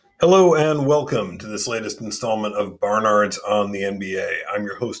Hello and welcome to this latest installment of Barnards on the NBA. I'm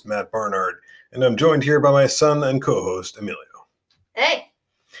your host, Matt Barnard, and I'm joined here by my son and co-host, Emilio. Hey,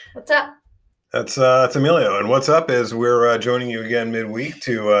 what's up? That's Emilio, and what's up is we're joining you again midweek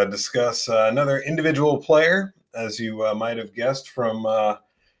to discuss another individual player. As you might have guessed from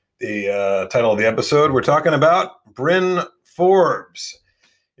the title of the episode, we're talking about Bryn Forbes.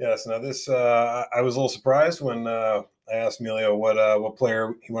 Yes, now this I was a little surprised when I asked Emilio what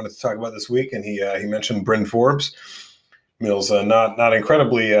player he wanted to talk about this week, and he mentioned Bryn Forbes. Emil's not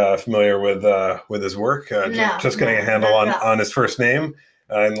incredibly familiar with his work. Just getting a handle on his first name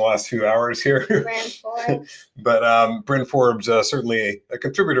in the last few hours here. Bryn Forbes. But Bryn Forbes certainly a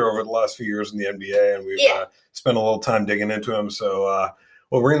contributor over the last few years in the NBA, and we've spent a little time digging into him. So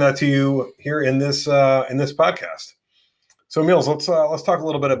we'll bring that to you here in this podcast. So, Mills, let's talk a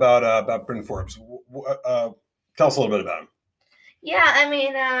little bit about Bryn Forbes. Tell us a little bit about him. Yeah, I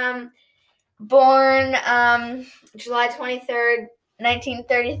mean, born July 23rd,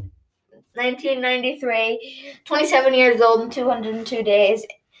 1993, 27 years old and 202 days.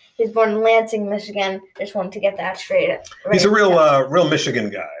 He was born in Lansing, Michigan. Just wanted to get that straight. He's a real Michigan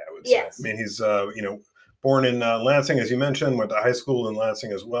guy, I would say. Yes. I mean, he's born in Lansing, as you mentioned, went to high school in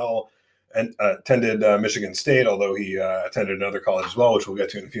Lansing as well, and attended Michigan State, although he attended another college as well, which we'll get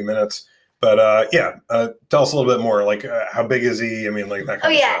to in a few minutes. But tell us a little bit more. Like, how big is he? I mean, like that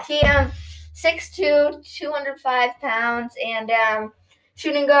kind of stuff. He 6'2", 205 pounds, and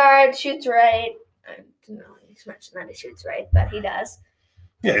shooting guard, shoots right. I don't know he's mentioned that he shoots right, but he does.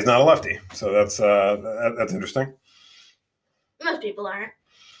 Yeah, he's not a lefty, so that's interesting. Most people aren't.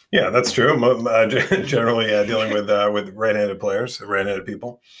 Yeah, that's true. Generally, dealing with right-handed players, right-handed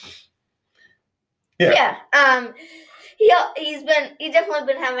people. Yeah. He's definitely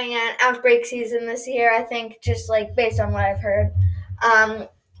been having an outbreak season this year. I think, just like based on what I've heard.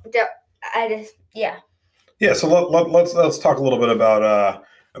 Yeah. So let's talk a little bit about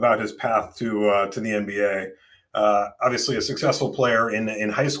his path to the NBA. Obviously, a successful player in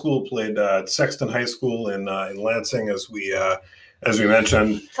high school. Played at Sexton High School in Lansing, as we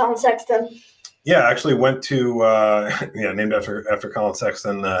mentioned. Colin Sexton. Yeah, actually went to named after Colin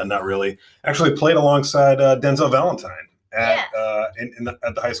Sexton. Not really. Actually played alongside Denzel Valentine at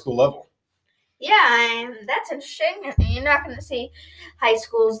the high school level. Yeah, that's interesting. You're not going to see high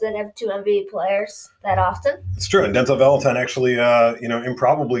schools that have two NBA players that often. It's true, and Denzel Valentine actually,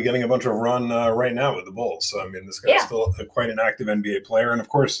 improbably getting a bunch of run right now with the Bulls. So I mean, this guy's still quite an active NBA player, and of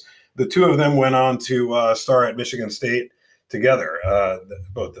course, the two of them went on to star at Michigan State together,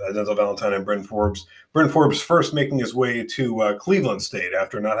 both Denzel Valentine and Bryn Forbes. Bryn Forbes first making his way to Cleveland State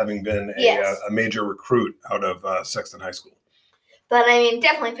after not having been a major recruit out of Sexton High School. But, I mean,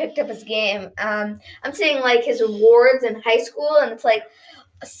 definitely picked up his game. I'm seeing, like, his awards in high school, and it's, like,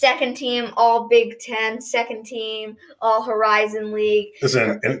 second team All Big Ten, second team All Horizon League. This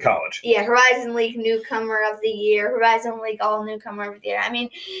is in college. Yeah, Horizon League Newcomer of the Year, Horizon League All Newcomer of the Year. I mean,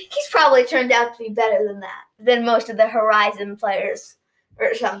 he's probably turned out to be better than most of the Horizon players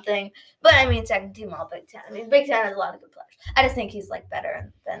or something. But, I mean, second team All Big Ten. I mean, Big Ten has a lot of good players. I just think he's, like,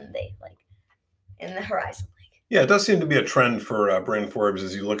 better than they, like, in the Horizon League. Yeah, it does seem to be a trend for Bryn Forbes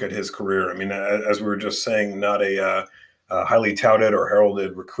as you look at his career. I mean, as we were just saying, not a highly touted or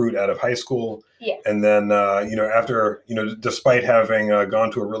heralded recruit out of high school. Yeah. And then, after, despite having gone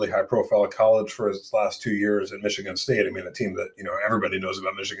to a really high-profile college for his last 2 years at Michigan State, I mean, a team that, everybody knows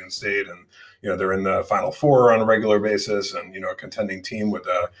about Michigan State, and, they're in the Final Four on a regular basis, and, a contending team with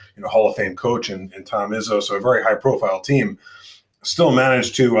a, Hall of Fame coach in Tom Izzo, so a very high-profile team, still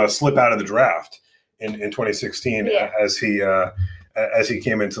managed to slip out of the draft in 2016 as he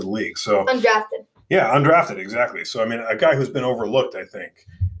came into the league. So undrafted. Yeah, undrafted, exactly. So I mean, a guy who's been overlooked, I think,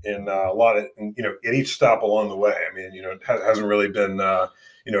 in a lot of at each stop along the way. I mean, hasn't really been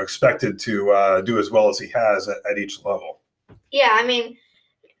expected to do as well as he has at each level. Yeah, I mean,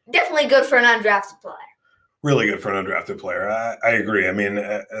 definitely good for an undrafted player. Really good for an undrafted player. I agree. I mean,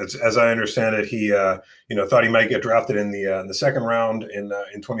 as I understand it, he thought he might get drafted in the second round in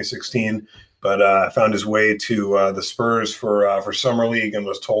 2016. But found his way to the Spurs for summer league and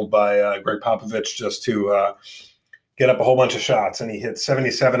was told by Greg Popovich just to get up a whole bunch of shots. And he hit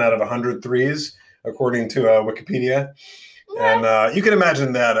 77 out of 100 threes, according to Wikipedia. And you can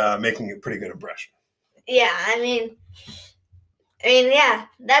imagine that making a pretty good impression. Yeah, I mean, yeah,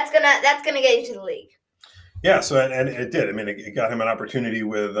 that's gonna get you to the league. Yeah, so and it did. I mean, it got him an opportunity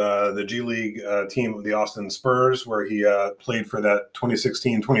with the G League team, the Austin Spurs, where he played for that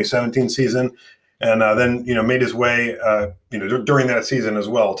 2016-2017 season, and then made his way during that season as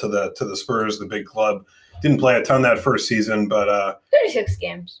well to the Spurs, the big club, Didn't play a ton that first season, but 36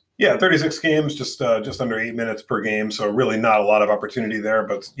 games. Yeah, 36 games, just under 8 minutes per game. So really not a lot of opportunity there,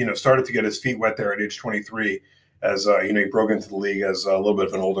 but started to get his feet wet there at age 23, as he broke into the league as a little bit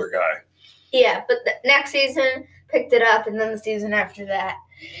of an older guy. Yeah, but the next season picked it up, and then the season after that,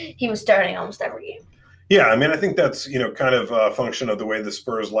 he was starting almost every game. Yeah, I mean, I think that's kind of a function of the way the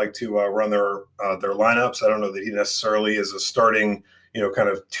Spurs like to run their lineups. I don't know that he necessarily is a starting kind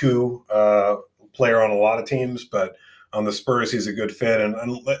of two player on a lot of teams, but on the Spurs he's a good fit, and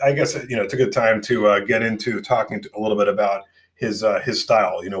I guess it's a good time to get into talking a little bit about his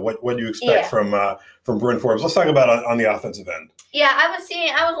style. What do you expect from Bryn Forbes? Let's talk about on the offensive end. Yeah, I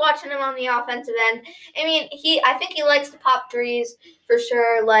was watching him on the offensive end. I mean, I think he likes to pop threes for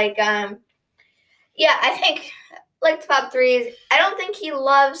sure. I think like to pop threes. I don't think he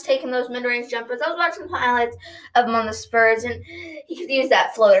loves taking those mid-range jumpers. I was watching the highlights of him on the Spurs, and he could use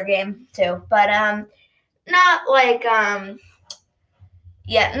that floater game too. But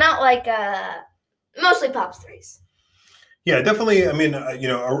mostly pops threes. Yeah, definitely. I mean,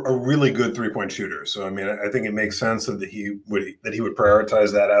 a really good 3-point shooter. So, I mean, I think it makes sense that he would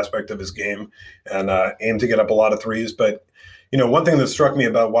prioritize that aspect of his game and aim to get up a lot of threes. But, one thing that struck me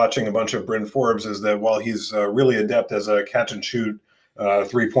about watching a bunch of Bryn Forbes is that while he's really adept as a catch and shoot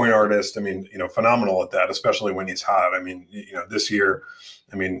 3-point artist, I mean, phenomenal at that, especially when he's hot. I mean, this year,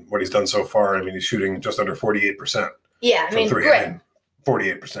 I mean, what he's done so far, I mean, he's shooting just under 48%. Yeah, I mean, three. great. I mean,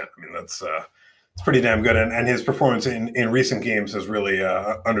 48%. I mean, that's it's pretty damn good. And his performance in recent games has really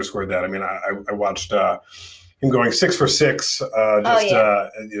underscored that. I mean, I watched him going 6 for 6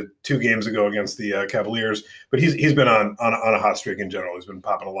 2 games ago against the Cavaliers. But he's been on a hot streak in general. He's been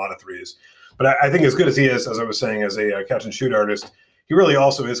popping a lot of threes. But I think as good as he is, as I was saying, as a catch and shoot artist, he really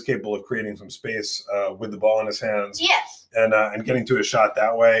also is capable of creating some space with the ball in his hands. Yes. And getting to his shot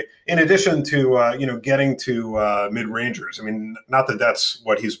that way, in addition to getting to mid-rangers. I mean, not that that's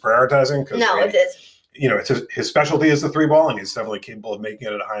what he's prioritizing. No, it is. It's his specialty is the 3-ball, and he's definitely capable of making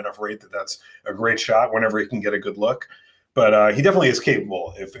it at a high enough rate that that's a great shot whenever he can get a good look. But he definitely is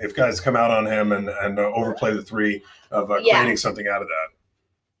capable if guys come out on him and overplay the 3 of creating something out of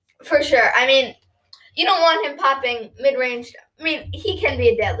that. For sure. I mean, you don't want him popping mid-range. I mean, he can be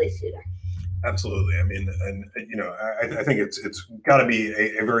a deadly shooter. Absolutely. I mean, and I think it's got to be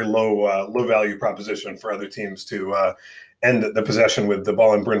a very low value proposition for other teams to end the possession with the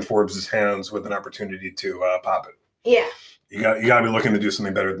ball in Bryn Forbes' hands with an opportunity to pop it. Yeah. You got to be looking to do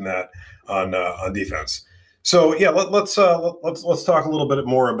something better than that on defense. So yeah, let's talk a little bit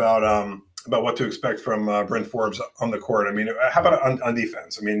more about what to expect from Bryn Forbes on the court. I mean, how about on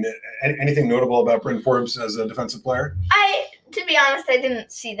defense? I mean, anything notable about Bryn Forbes as a defensive player? To be honest, I didn't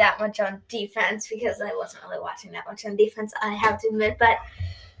see that much on defense because I wasn't really watching that much on defense, I have to admit. But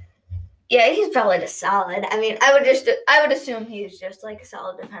yeah, he's probably just solid. I mean, I would assume he's just like a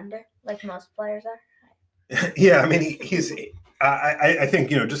solid defender, like most players are. Yeah, I mean, he's. I think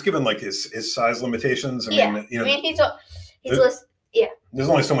just given like his size limitations. I mean, he's listed. Yeah. There's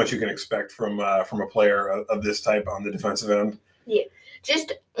only so much you can expect from a player of this type on the defensive end. Yeah.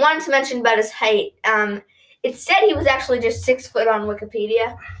 Just wanted to mention about his height. It said he was actually just 6 foot on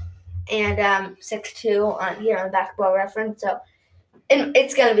Wikipedia, and 6'2" on the Basketball Reference. So,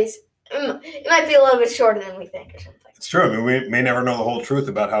 it's gonna be. It might be a little bit shorter than we think, or something. It's true. I mean, we may never know the whole truth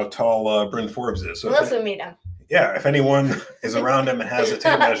about how tall Bryn Forbes is. So unless we meet him. Yeah, if anyone is around him and has a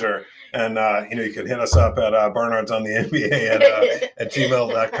tape measure, and you could hit us up at Barnard's on the NBA at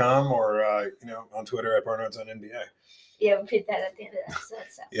gmail.com or on Twitter at Barnard's on NBA. Yeah, we'll put that at the end of the episode.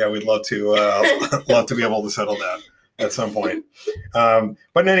 So. Yeah, we'd love to be able to settle that at some point. But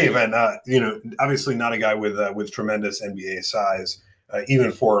in any event, obviously not a guy with tremendous NBA size,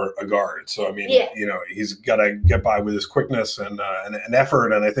 even for a guard. So I mean, he's got to get by with his quickness and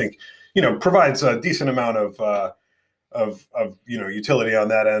effort, and I think provides a decent amount of utility on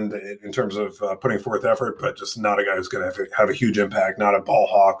that end in terms of putting forth effort, but just not a guy who's going to have a huge impact, not a ball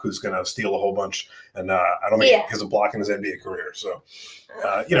hawk who's going to steal a whole bunch. And I don't think he has a block in his NBA career. So,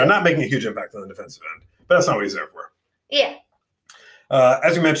 not making a huge impact on the defensive end, but that's not what he's there for. Yeah.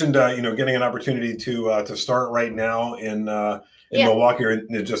 As you mentioned, getting an opportunity to start right now in Milwaukee or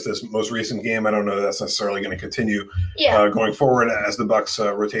in just this most recent game. I don't know if that's necessarily going to continue going forward as the Bucks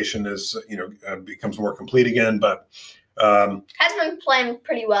rotation is, becomes more complete again, but has been playing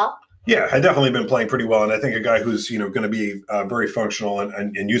pretty well. Yeah, had definitely been playing pretty well. And I think a guy who's, going to be very functional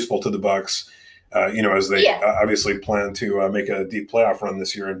and useful to the Bucks, as they obviously plan to make a deep playoff run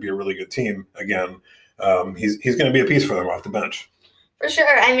this year and be a really good team again. He's going to be a piece for them off the bench. For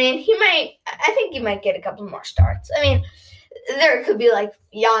sure. I mean, I think he might get a couple more starts. I mean, there could be like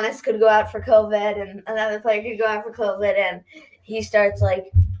Giannis could go out for COVID and another player could go out for COVID and he starts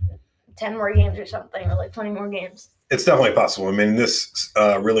like 10 more games or something, or like 20 more games. It's definitely possible. I mean, this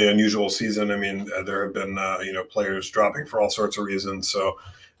really unusual season, I mean, there have been, players dropping for all sorts of reasons. So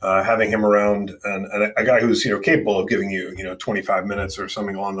having him around and a guy who's, capable of giving you, 25 minutes or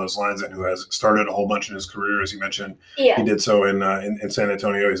something along those lines and who has started a whole bunch in his career, as you mentioned. Yeah. He did so in San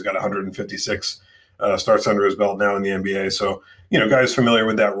Antonio. He's got 156 starts under his belt now in the NBA. So, guys familiar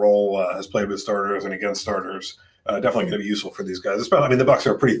with that role, has played with starters and against starters. Definitely going to be useful for these guys. I mean, the Bucks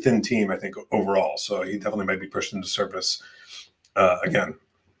are a pretty thin team, I think, overall. So he definitely might be pushed into surface again.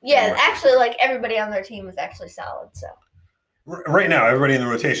 Yeah, actually, like everybody on their team is actually solid. So right now, everybody in the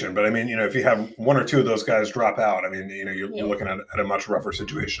rotation. But I mean, if you have one or two of those guys drop out, I mean, you're looking at a much rougher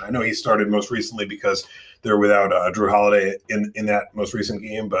situation. I know he started most recently because they're without Drew Holiday in that most recent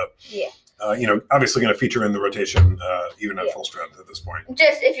game, but yeah. Obviously going to feature in the rotation even at full strength at this point.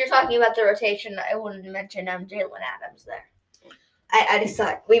 Just if you're talking about the rotation, I wouldn't mention Jalen Adams there. I just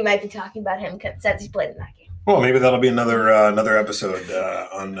thought we might be talking about him since he's played in that game. Well, maybe that'll be another episode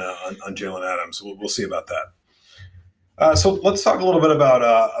on Jalen Adams. We'll see about that. So let's talk a little bit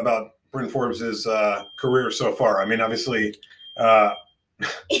about Bryn Forbes' career so far. I mean, obviously.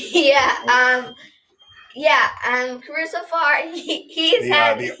 Career so far, he's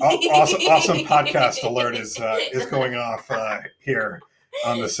had the awesome podcast alert is going off here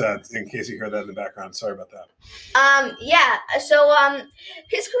on the set. In case you hear that in the background, sorry about that. So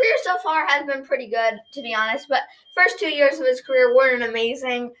his career so far has been pretty good, to be honest. But first 2 years of his career weren't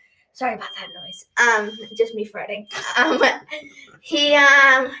amazing. Sorry about that noise. Just me fretting. He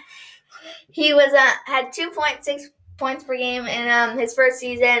was had 2.6 points per game in his first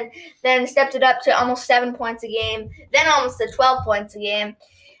season, then stepped it up to almost 7 points a game, then almost to 12 points a game,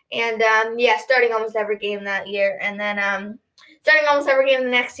 and starting almost every game that year, and then starting almost every game the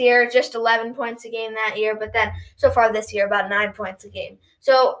next year, just 11 points a game that year, but then so far this year about 9 points a game.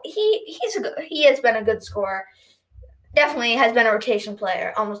 So he has been a good scorer. Definitely has been a rotation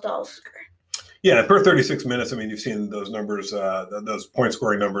player almost all his career. Yeah, per 36 minutes, I mean, you've seen those numbers, those point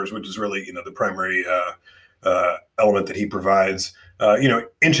scoring numbers, which is really the primary element that he provides,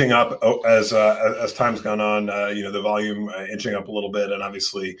 inching up as time's gone on, the volume inching up a little bit. And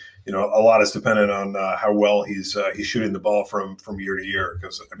obviously, a lot is dependent on how well he's shooting the ball from year to year.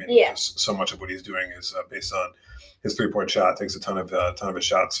 Because, I mean, just so much of what he's doing is based on his 3-point shot, takes a ton of his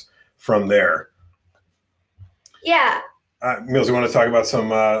shots from there. Yeah. Mills, you want to talk about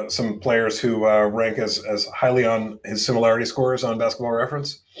some players who rank as highly on his similarity scores on Basketball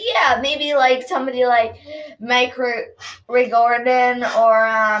Reference? Yeah, maybe like somebody like Mike Riordan or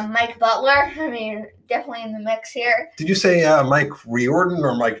Mike Butler. I mean, definitely in the mix here. Did you say Mike Riordan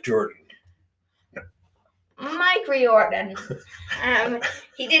or Mike Jordan? No. Mike Riordan.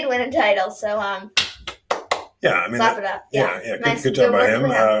 He did win a title, so yeah, I mean, slap it up. Yeah. Nice, good job by him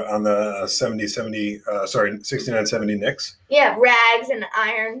on the 69-70 Knicks. Yeah, Rags and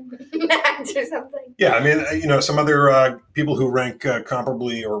Iron Mags or something. Yeah, I mean, some other people who rank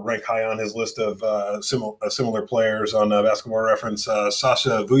comparably or rank high on his list of similar players on Basketball Reference.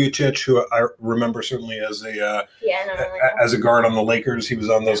 Sasha Vujacic, who I remember certainly as a guard on the Lakers. He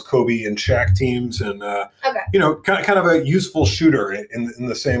was on those Kobe and Shaq teams, and kind of a useful shooter in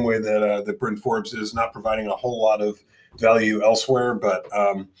the same way that Bryn Forbes is, not providing a whole lot of value elsewhere, but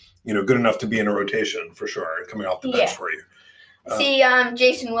good enough to be in a rotation for sure and coming off the bench for you. See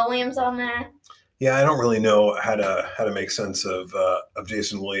Jason Williams on there. Yeah, I don't really know how to make sense of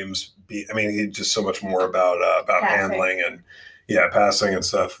Jason Williams. He's just so much more about handling and passing and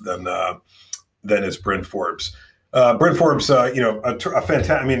stuff than is Bryn Forbes. Bryn Forbes, a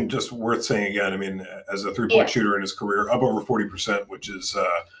fantastic. I mean, just worth saying again. I mean, as a 3-point shooter in his career, up over 40%, which is a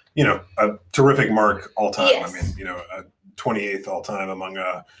terrific mark all time. Yes. I mean, 28th all time among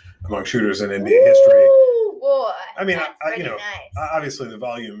shooters in NBA history. Boy, I mean, nice. Obviously the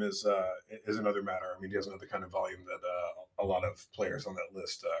volume is another matter. I mean, he has another kind of volume that a lot of players on that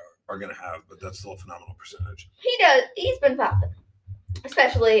list are going to have, but that's still a phenomenal percentage. He does. He's been popping,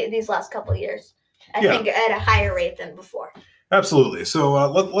 especially these last couple of years. I think at a higher rate than before. Absolutely.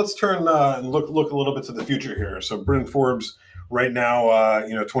 So let's turn and look a little bit to the future here. So Bryn Forbes, right now,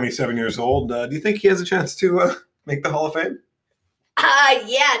 27 years old. Do you think he has a chance to make the Hall of Fame?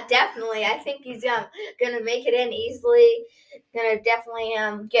 Yeah, definitely. I think he's gonna make it in easily. Gonna definitely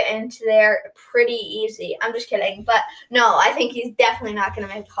get into there pretty easy. I'm just kidding, but no, I think he's definitely not gonna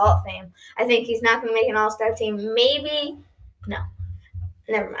make the Hall of Fame. I think he's not gonna make an All-Star team. Maybe no.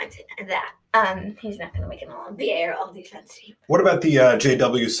 Never mind that. He's not gonna make an All-NBA or All-Defense team. What about the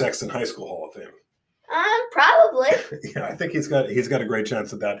J.W. Sexton High School Hall of Fame? Probably. Yeah, I think he's got a great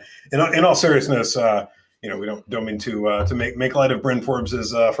chance at that. In all seriousness, we don't mean to make light of Bryn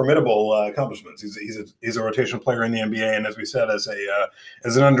Forbes' formidable accomplishments. He's a rotation player in the NBA, and as we said, as an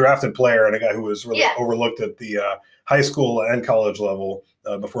undrafted player and a guy who was really overlooked at the high school and college level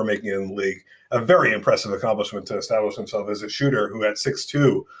before making it in the league. A very impressive accomplishment to establish himself as a shooter who at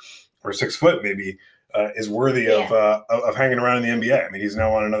 6'2" or 6 foot maybe is worthy of hanging around in the NBA. I mean, he's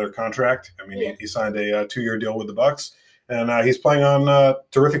now on another contract. I mean, he signed a 2-year deal with the Bucks, and he's playing on a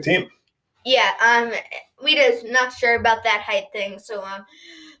terrific team. Yeah, we just not sure about that height thing, so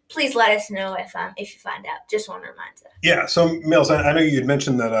please let us know if you find out. Just want to remind you. Yeah, so Mills, I know you'd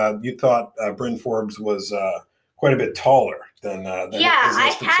mentioned that you thought Bryn Forbes was quite a bit taller than I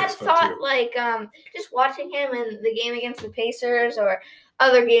had thought just watching him in the game against the Pacers or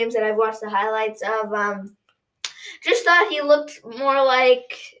other games that I've watched the highlights of, just thought he looked more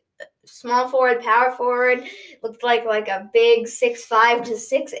like small forward, power forward. Looked like a big 6'5" to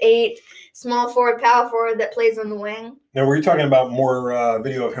 6'8" small forward, power forward that plays on the wing. Now, were you talking about more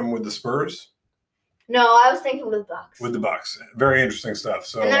video of him with the Spurs? No, I was thinking with the Bucks. With the Bucks, very interesting stuff.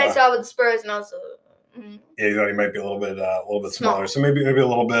 So, and then I saw with the Spurs, and also. Yeah, you thought he might be a little bit smaller. So maybe a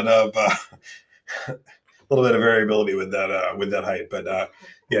little bit of variability with that height. But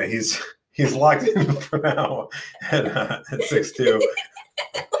yeah, he's locked in for now at 6'2",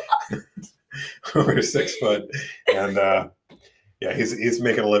 over 6 foot, and he's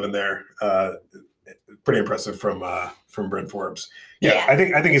making a living there. Pretty impressive from Bryn Forbes. Yeah, I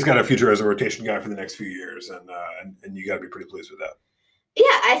think he's got a future as a rotation guy for the next few years, and you got to be pretty pleased with that.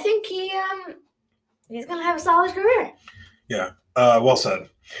 Yeah, I think he's going to have a solid career. Yeah, well said.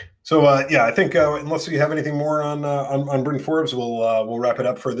 So, I think unless we have anything more on Bryn Forbes, we'll wrap it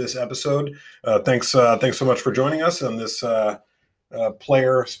up for this episode. Thanks so much for joining us on this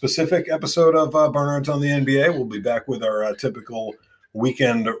player-specific episode of Barnard's on the NBA. We'll be back with our typical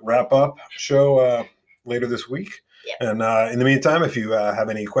weekend wrap-up show later this week. Yep. And in the meantime, if you have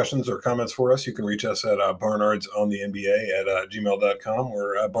any questions or comments for us, you can reach us at barnardsontheNBA@gmail.com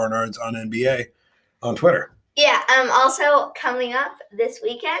or barnardsonnba on Twitter. Yeah. Also coming up this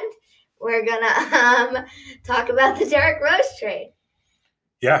weekend, we're gonna talk about the Derrick Rose trade.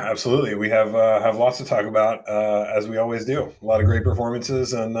 Yeah, absolutely. We have lots to talk about as we always do. A lot of great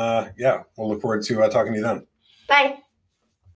performances, and we'll look forward to talking to you then. Bye.